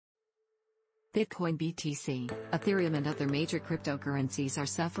Bitcoin BTC, Ethereum and other major cryptocurrencies are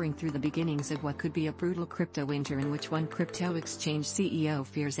suffering through the beginnings of what could be a brutal crypto winter in which one crypto exchange CEO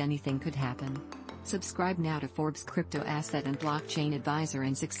fears anything could happen. Subscribe now to Forbes Crypto Asset and Blockchain Advisor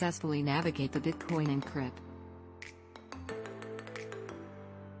and successfully navigate the Bitcoin and crypto.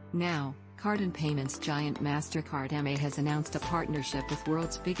 Now, card and payments giant Mastercard MA has announced a partnership with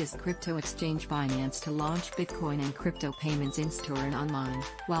world's biggest crypto exchange Binance to launch Bitcoin and crypto payments in-store and online,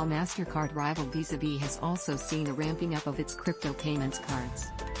 while Mastercard rival Visa has also seen a ramping up of its crypto payments cards.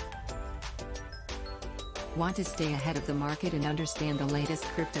 Want to stay ahead of the market and understand the latest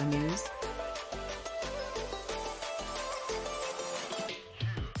crypto news?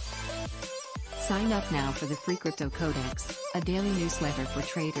 Sign up now for the free Crypto Codex, a daily newsletter for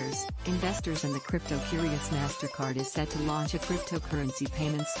traders, investors and the crypto-curious. Mastercard is set to launch a cryptocurrency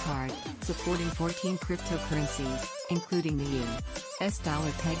payments card, supporting 14 cryptocurrencies, including the U.S.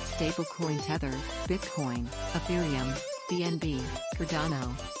 dollar-pegged stablecoin Tether, Bitcoin, Ethereum, BNB,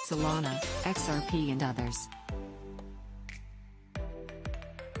 Cardano, Solana, XRP and others.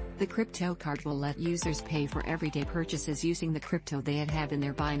 The crypto card will let users pay for everyday purchases using the crypto they have in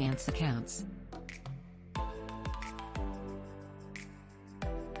their Binance accounts.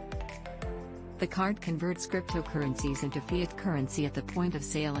 The card converts cryptocurrencies into fiat currency at the point of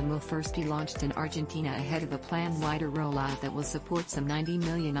sale and will first be launched in Argentina ahead of a planned wider rollout that will support some 90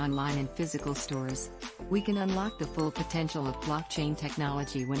 million online and physical stores. We can unlock the full potential of blockchain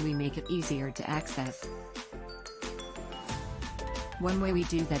technology when we make it easier to access. One way we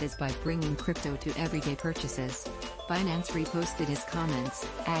do that is by bringing crypto to everyday purchases. Binance reposted his comments,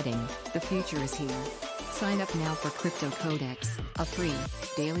 adding, "The future is here." Sign up now for Crypto Codex, a free,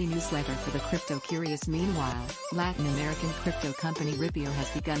 daily newsletter for the crypto-curious. Meanwhile, Latin American crypto company Ripio has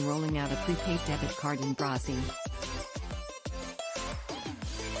begun rolling out a prepaid debit card in Brazil.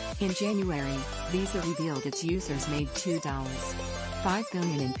 In January, Visa revealed its users made $2.5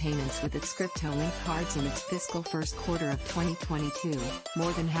 billion in payments with its crypto-linked cards in its fiscal first quarter of 2022,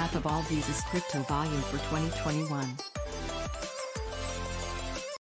 more than half of all Visa's crypto volume for 2021.